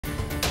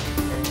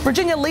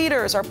Virginia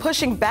leaders are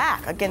pushing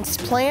back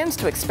against plans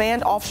to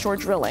expand offshore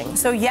drilling.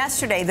 So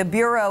yesterday, the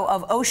Bureau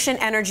of Ocean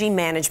Energy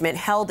Management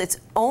held its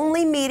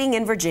only meeting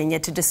in Virginia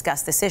to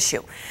discuss this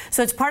issue.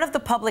 So it's part of the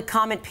public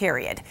comment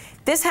period.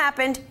 This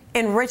happened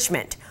in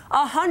Richmond,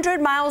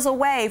 100 miles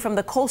away from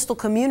the coastal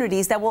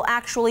communities that will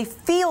actually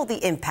feel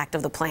the impact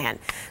of the plan.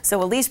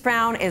 So Elise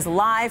Brown is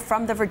live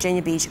from the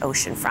Virginia Beach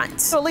oceanfront.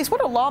 So Elise, what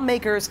are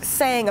lawmakers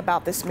saying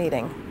about this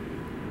meeting?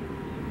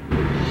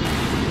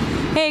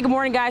 Hey, good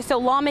morning, guys. So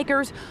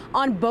lawmakers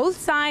on both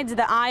sides of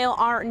the aisle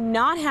are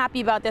not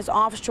happy about this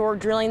offshore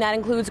drilling. That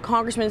includes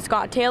Congressman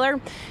Scott Taylor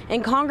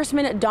and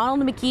Congressman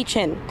Donald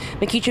McEachin.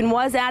 McEachin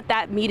was at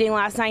that meeting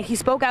last night. He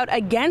spoke out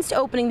against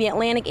opening the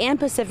Atlantic and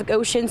Pacific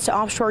Oceans to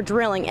offshore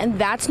drilling. And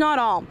that's not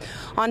all.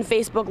 On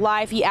Facebook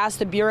Live, he asked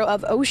the Bureau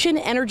of Ocean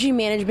Energy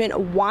Management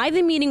why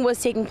the meeting was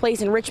taking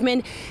place in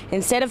Richmond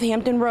instead of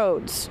Hampton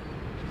Roads.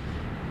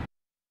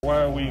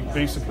 Why are we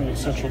basically in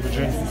Central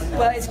Virginia?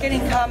 Well, it's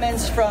getting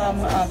comments from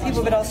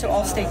people, but also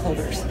all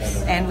stakeholders.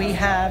 And we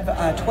have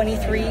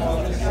 23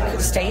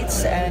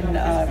 states and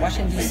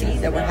Washington, D.C.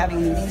 that we're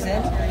having meetings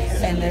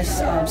in this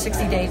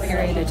 60-day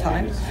period of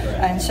time.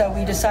 And so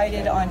we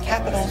decided on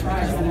capitals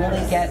because we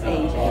really get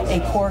a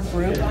core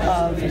group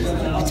of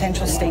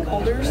potential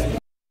stakeholders.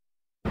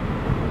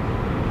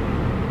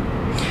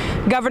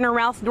 Governor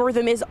Ralph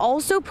Northam is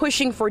also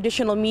pushing for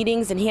additional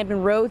meetings in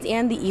Hampton Roads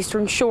and the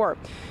Eastern Shore.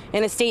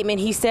 In a statement,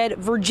 he said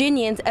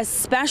Virginians,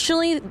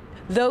 especially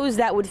those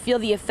that would feel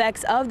the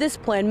effects of this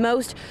plan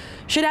most,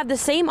 should have the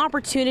same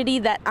opportunity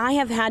that I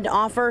have had to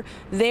offer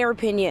their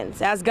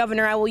opinions. As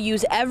governor, I will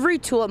use every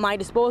tool at my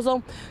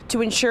disposal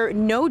to ensure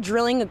no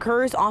drilling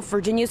occurs off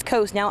Virginia's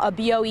coast. Now, a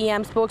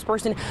BOEM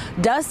spokesperson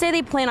does say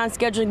they plan on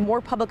scheduling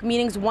more public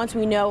meetings once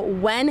we know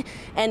when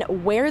and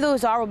where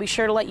those are. We'll be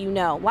sure to let you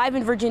know. Live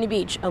in Virginia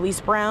Beach,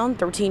 Elise Brown,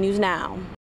 13 News Now.